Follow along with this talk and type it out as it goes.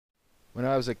When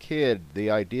I was a kid, the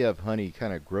idea of honey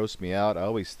kind of grossed me out. I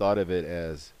always thought of it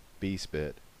as bee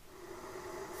spit.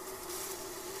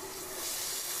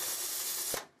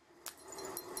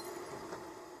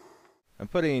 I'm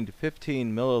putting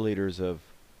 15 milliliters of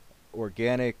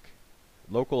organic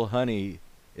local honey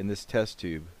in this test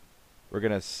tube. We're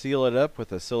going to seal it up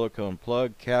with a silicone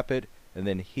plug, cap it, and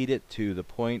then heat it to the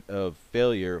point of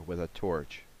failure with a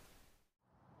torch.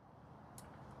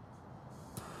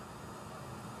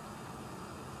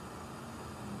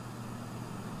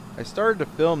 I started to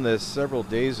film this several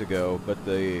days ago, but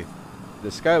the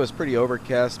sky was pretty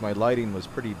overcast, my lighting was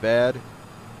pretty bad,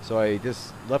 so I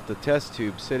just left the test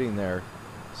tube sitting there.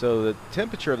 So the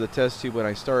temperature of the test tube when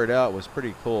I started out was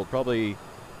pretty cold, probably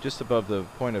just above the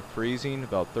point of freezing,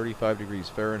 about 35 degrees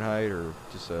Fahrenheit or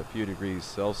just a few degrees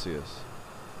Celsius.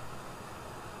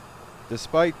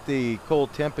 Despite the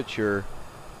cold temperature,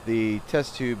 the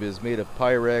test tube is made of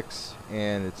Pyrex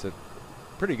and it's a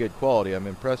pretty good quality. I'm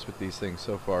impressed with these things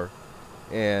so far.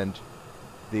 And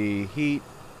the heat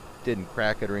didn't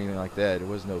crack it or anything like that. It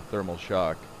was no thermal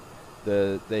shock.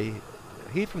 The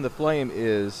heat from the flame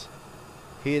is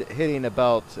hitting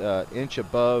about inch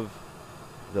above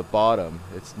the bottom.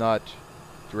 It's not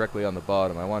directly on the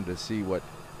bottom. I wanted to see what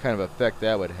kind of effect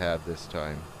that would have this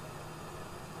time.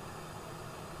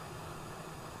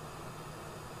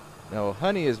 Now,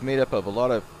 honey is made up of a lot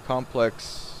of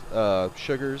complex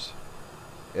sugars.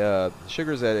 The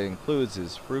sugars that it includes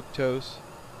is fructose,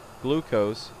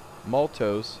 glucose,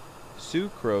 maltose,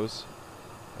 sucrose,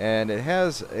 and it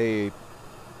has a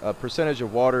percentage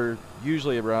of water,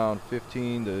 usually around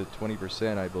 15 to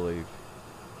 20%, I believe.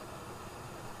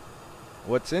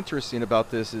 What's interesting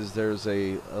about this is there's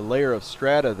a layer of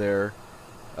strata there.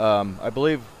 I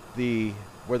believe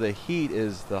where the heat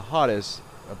is the hottest,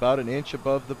 about an inch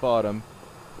above the bottom,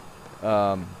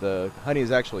 the honey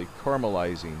is actually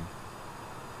caramelizing.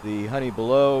 The honey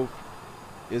below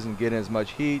isn't getting as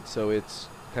much heat, so it's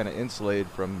kind of insulated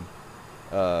from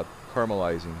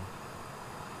caramelizing.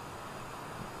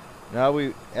 Now,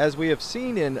 as we have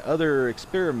seen in other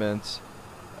experiments,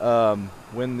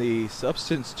 when the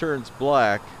substance turns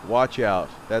black, watch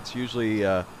out. That's usually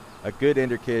a good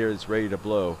indicator it's ready to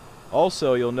blow.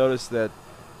 Also, you'll notice that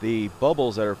the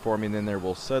bubbles that are forming in there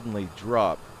will suddenly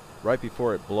drop right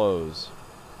before it blows.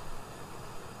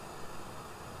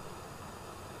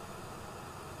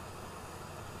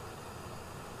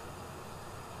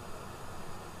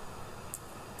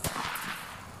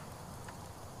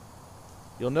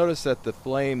 You'll notice that the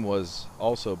flame was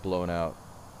also blown out.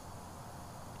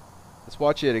 Let's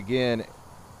watch it again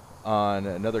on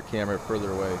another camera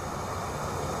further away.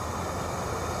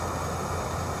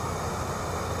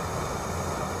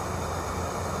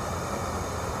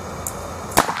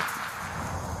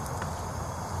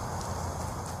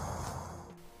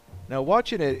 Now,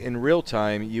 watching it in real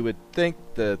time, you would think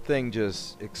the thing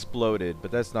just exploded, but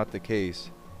that's not the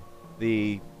case.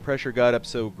 The pressure got up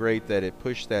so great that it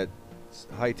pushed that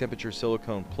high temperature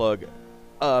silicone plug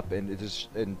up and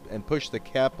pushed the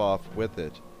cap off with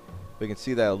it. We can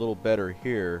see that a little better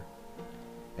here.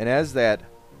 And as that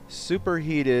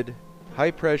superheated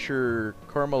high pressure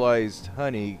caramelized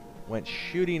honey went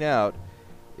shooting out,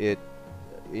 it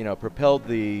propelled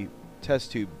the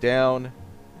test tube down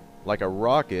like a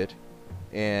rocket,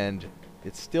 and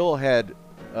it still had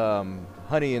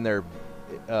honey in there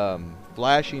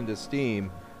flashing to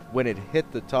steam when it hit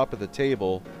the top of the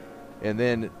table, and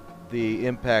then the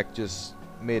impact just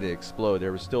made it explode.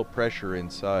 There was still pressure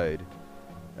inside.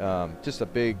 Just a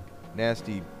big,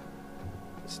 nasty,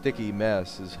 sticky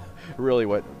mess is really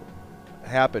what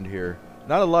happened here.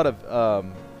 Not a lot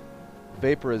of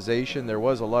vaporization. There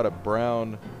was a lot of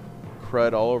brown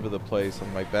crud all over the place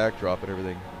on my backdrop and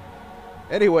everything.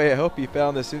 Anyway, I hope you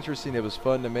found this interesting. It was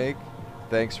fun to make.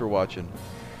 Thanks for watching.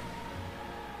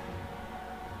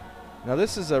 Now,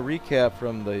 this is a recap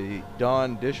from the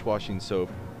Dawn dishwashing soap.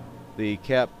 The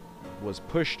cap was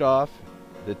pushed off,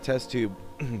 the test tube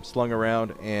slung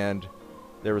around, and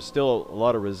there was still a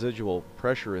lot of residual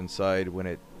pressure inside when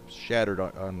it shattered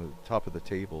on the top of the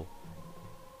table.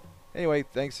 Anyway,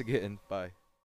 thanks again. Bye.